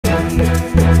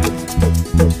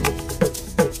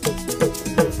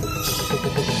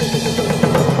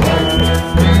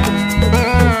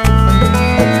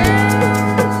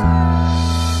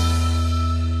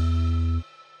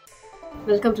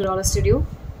welcome to Rawlas Studio.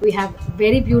 We have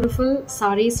very beautiful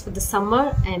sarees for the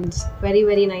summer and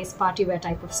very nice party wear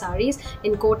type of sarees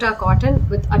in Kota cotton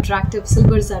with attractive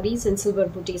silver zaris and silver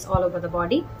booties all over the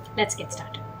body. Let's get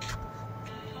started.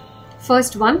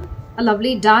 First one, a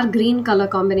lovely dark green color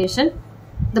combination.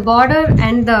 The border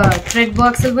and the thread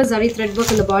work, silver zari thread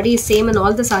work in the body is same in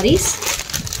all the sarees.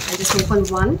 I'll just open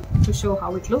one to show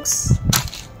how it looks.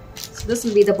 So this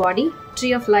will be the body,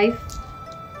 tree of life,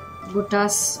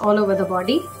 buttas all over the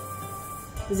body,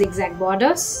 zigzag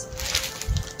borders,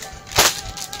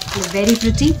 very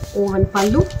pretty woven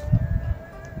pallu,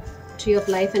 tree of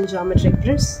life and geometric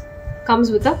prints. Comes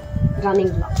with a running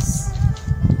blouse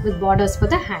with borders for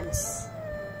the hands.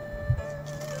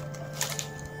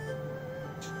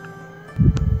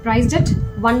 Priced at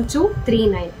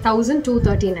 1239.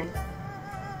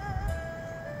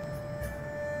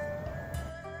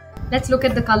 Let's look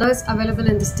at the colors available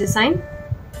in this design.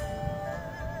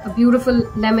 A beautiful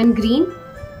lemon green,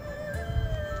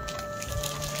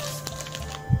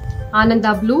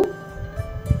 Ananda blue,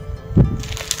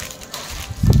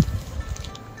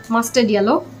 mustard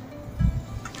yellow,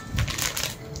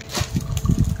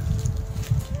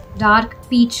 dark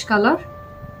peach color,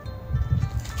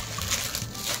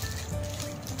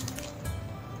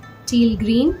 teal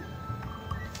green,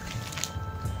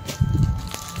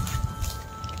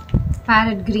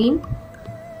 parrot green,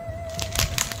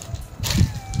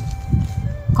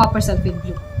 copper sulphate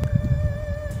blue.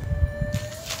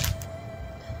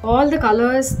 All the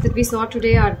colors that we saw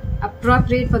today are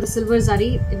appropriate for the silver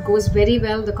zari. It goes very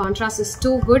well. The contrast is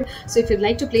too good. So if you'd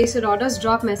like to place your orders,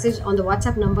 drop message on the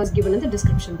WhatsApp numbers given in the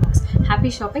description box.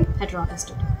 Happy shopping at Rawlas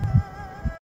Studio.